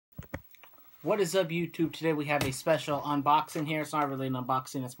What is up, YouTube? Today we have a special unboxing here. It's not really an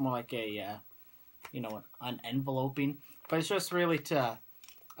unboxing. It's more like a, an enveloping. But it's just really to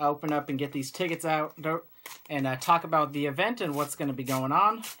open up and get these tickets out and talk about the event and what's going to be going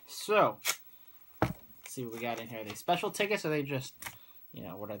on. So, let's see what we got in here. Are they special tickets or are they just,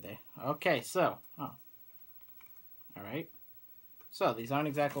 what are they? Okay, so, alright. So, these aren't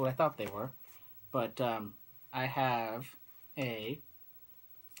exactly what I thought they were. But, I have a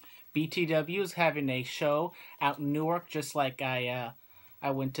BTW is having a show out in Newark, just like I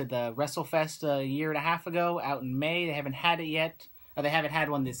went to the WrestleFest a year and a half ago out in May. They haven't had it yet. Or they haven't had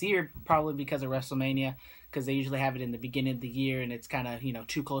one this year, probably because of WrestleMania, because they usually have it in the beginning of the year, and it's kind of,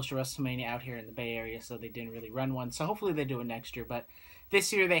 too close to WrestleMania out here in the Bay Area, so they didn't really run one. So hopefully they do it next year. But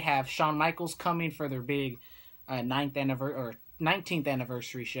this year they have Shawn Michaels coming for their big 19th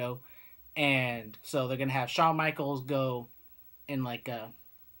anniversary show. And so they're going to have Shawn Michaels go in like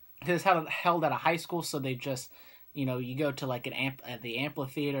it's held at a high school, so they just, you go to like the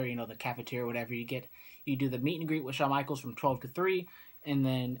amphitheater, the cafeteria, whatever, you do the meet and greet with Shawn Michaels from 12 to 3, and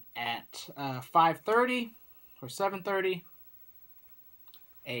then at 5:30 or 7:30,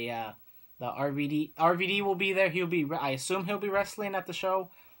 the RVD will be there. I assume he'll be wrestling at the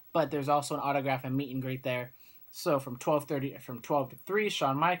show, but there's also an autograph and meet and greet there. So from 12 to 3,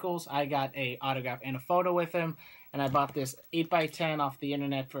 Shawn Michaels, I got a autograph and a photo with him. And I bought this 8x10 off the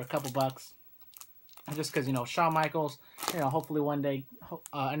internet for a couple bucks. Just because, Shawn Michaels, hopefully one day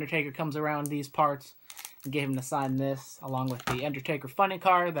Undertaker comes around these parts and get him to sign this, along with the Undertaker funny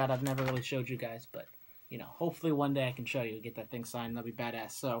card that I've never really showed you guys. But, hopefully one day I can show you, get that thing signed. That'll be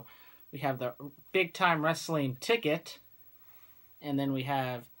badass. So we have the Big Time Wrestling ticket. And then we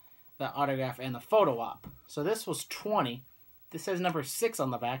have the autograph and the photo op. So this was 20. This says number 6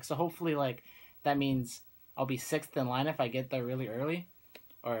 on the back. So hopefully, that means I'll be 6th in line if I get there really early.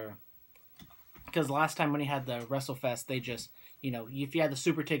 Or, because last time when he had the WrestleFest, they just, if you had the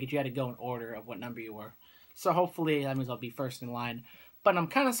super ticket, you had to go in order of what number you were. So hopefully that means I'll be 1st in line. But I'm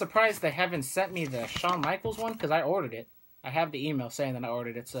kind of surprised they haven't sent me the Shawn Michaels one, because I ordered it. I have the email saying that I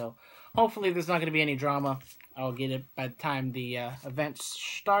ordered it, so hopefully there's not going to be any drama. I'll get it by the time the event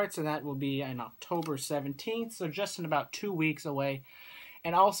starts, and that will be on October 17th, so just in about 2 weeks away.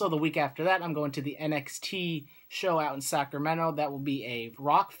 And also the week after that, I'm going to the NXT show out in Sacramento. That will be a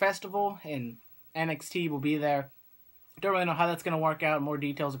rock festival, and NXT will be there. Don't really know how that's going to work out. More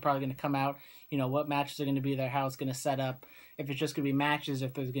details are probably going to come out. What matches are going to be there, how it's going to set up, if it's just going to be matches,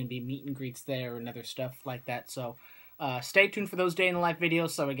 if there's going to be meet and greets there, and other stuff like that. So stay tuned for those day in the life videos.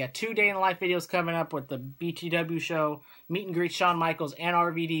 So we got 2 day in the life videos coming up with the BTW show, meet and greet Shawn Michaels and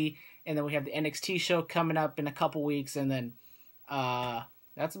RVD, and then we have the NXT show coming up in a couple weeks, and then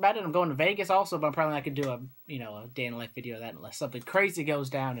that's about it. I'm going to Vegas also, but I'm probably not going to do a day in the life video of that unless something crazy goes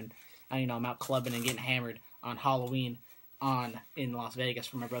down and I'm out clubbing and getting hammered on Halloween in Las Vegas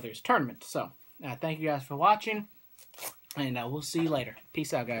for my brother's tournament. So thank you guys for watching, and we'll see you later.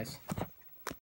 Peace out, guys.